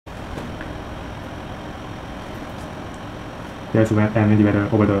There's wet and windy weather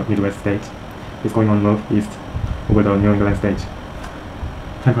over the Midwest state. It's going on northeast over the New England state.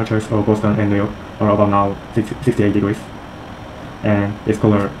 Temperatures of Boston and New York are about now 68 degrees, and it's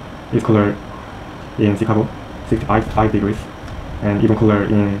cooler in Chicago, 65 degrees, and even cooler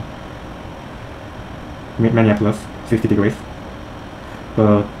in Minneapolis, 60 degrees.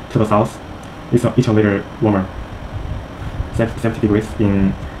 But to the south, it's a little warmer, 70 degrees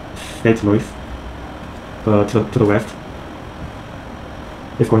in St. Louis. But to the west,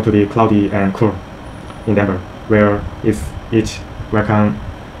 it's going to be cloudy and cool in Denver, where it's each welcome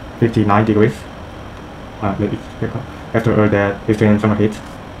 59 degrees after all that extreme summer heat.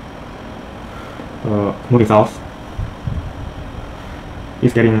 Moving south,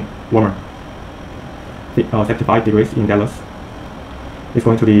 it's getting warmer, 75 degrees in Dallas. It's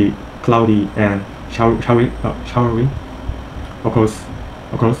going to be cloudy and showery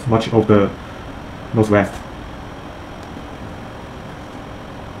across much of the northwest.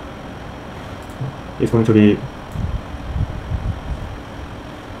 It's going to be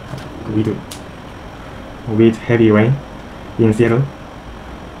with heavy rain in Seattle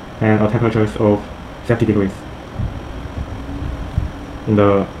and temperatures of 70 degrees. In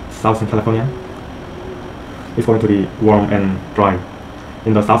the southern California, it's going to be warm and dry.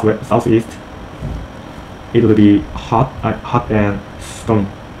 In the southeast, it will be hot and stormy.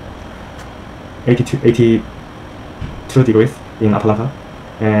 82 degrees in Atlanta,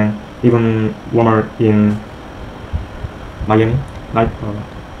 and even warmer in Miami,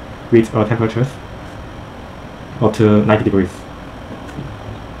 with temperatures up to 90 degrees.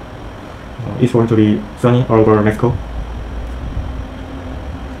 It's going to be sunny all over Mexico,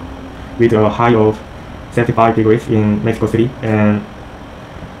 with a high of 75 degrees in Mexico City and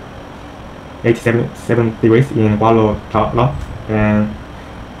 87 degrees in Guadalajara and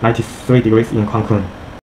 93 degrees in Cancun.